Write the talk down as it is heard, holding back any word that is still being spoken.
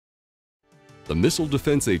The Missile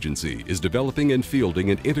Defense Agency is developing and fielding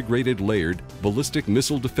an integrated layered ballistic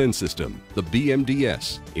missile defense system, the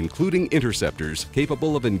BMDS, including interceptors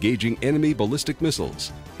capable of engaging enemy ballistic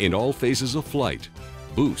missiles in all phases of flight,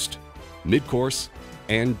 boost, mid-course,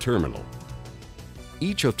 and terminal.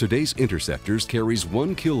 Each of today's interceptors carries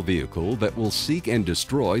one kill vehicle that will seek and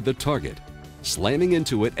destroy the target, slamming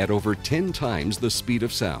into it at over 10 times the speed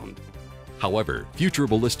of sound. However, future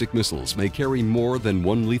ballistic missiles may carry more than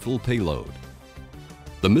one lethal payload.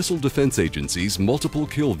 The Missile Defense Agency's Multiple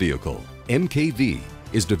Kill Vehicle, MKV,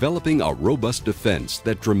 is developing a robust defense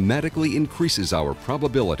that dramatically increases our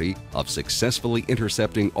probability of successfully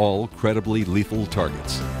intercepting all credibly lethal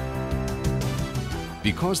targets.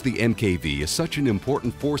 Because the MKV is such an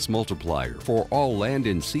important force multiplier for all land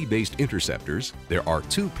and sea-based interceptors, there are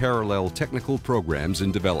two parallel technical programs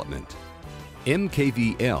in development,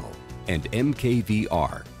 MKVL and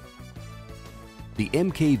MKVR. The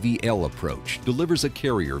MKVL approach delivers a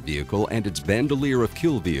carrier vehicle and its bandolier of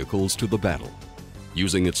kill vehicles to the battle.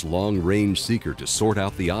 Using its long-range seeker to sort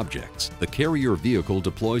out the objects, the carrier vehicle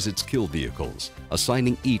deploys its kill vehicles,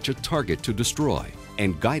 assigning each a target to destroy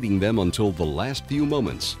and guiding them until the last few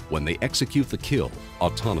moments when they execute the kill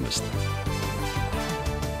autonomously.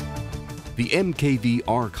 The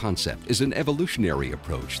MKVR concept is an evolutionary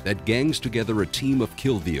approach that gangs together a team of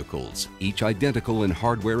kill vehicles, each identical in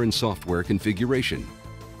hardware and software configuration.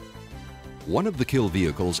 One of the kill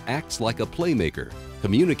vehicles acts like a playmaker,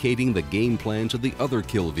 communicating the game plan to the other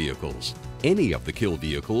kill vehicles. Any of the kill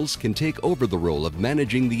vehicles can take over the role of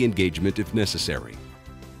managing the engagement if necessary.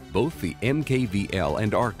 Both the MKVL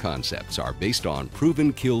and R concepts are based on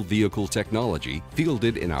proven kill vehicle technology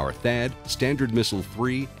fielded in our THAAD, Standard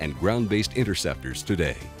Missile-3, and ground-based interceptors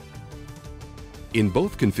today. In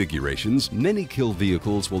both configurations, many kill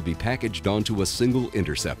vehicles will be packaged onto a single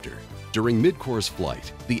interceptor. During mid-course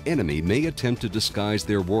flight, the enemy may attempt to disguise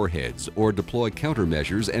their warheads or deploy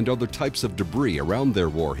countermeasures and other types of debris around their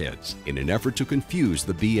warheads in an effort to confuse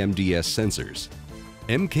the BMDS sensors.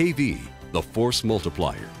 MKV, the force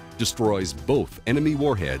multiplier, destroys both enemy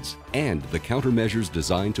warheads and the countermeasures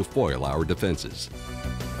designed to foil our defenses.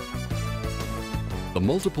 The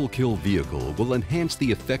multiple kill vehicle will enhance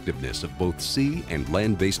the effectiveness of both sea and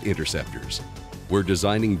land-based interceptors. We're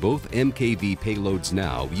designing both MKV payloads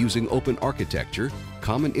now using open architecture,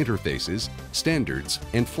 common interfaces, standards,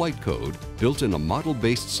 and flight code built in a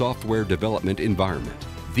model-based software development environment.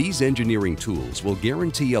 These engineering tools will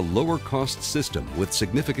guarantee a lower cost system with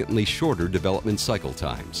significantly shorter development cycle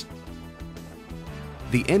times.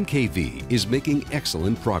 The MKV is making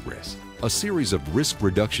excellent progress. A series of risk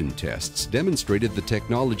reduction tests demonstrated the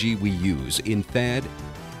technology we use in THAAD,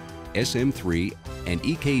 SM-3, and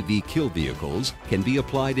EKV kill vehicles can be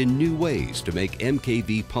applied in new ways to make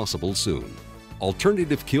MKV possible soon.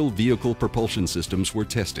 Alternative kill vehicle propulsion systems were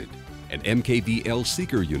tested. An MKVL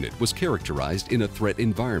seeker unit was characterized in a threat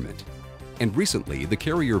environment. And recently, the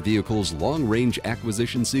carrier vehicle's long-range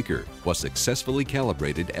acquisition seeker was successfully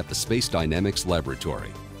calibrated at the Space Dynamics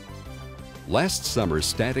Laboratory. Last summer's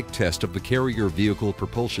static test of the carrier vehicle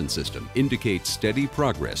propulsion system indicates steady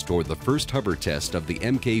progress toward the first hover test of the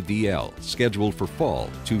MKVL, scheduled for fall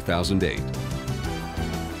 2008.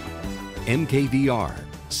 MKVR,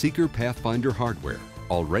 Seeker Pathfinder hardware,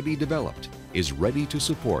 already developed, is ready to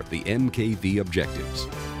support the MKV objectives.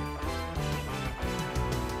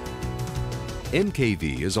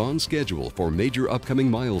 MKV is on schedule for major upcoming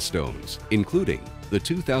milestones, including the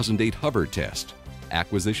 2008 hover test,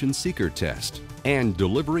 acquisition seeker test, and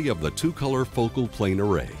delivery of the two-color focal plane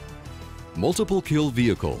array. Multiple kill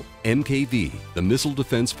vehicle, MKV, the Missile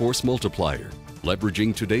Defense Force Multiplier,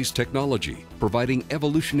 leveraging today's technology, providing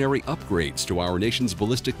evolutionary upgrades to our nation's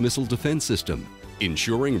ballistic missile defense system,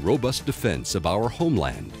 ensuring robust defense of our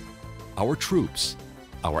homeland, our troops,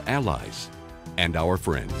 our allies, and our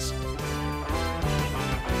friends.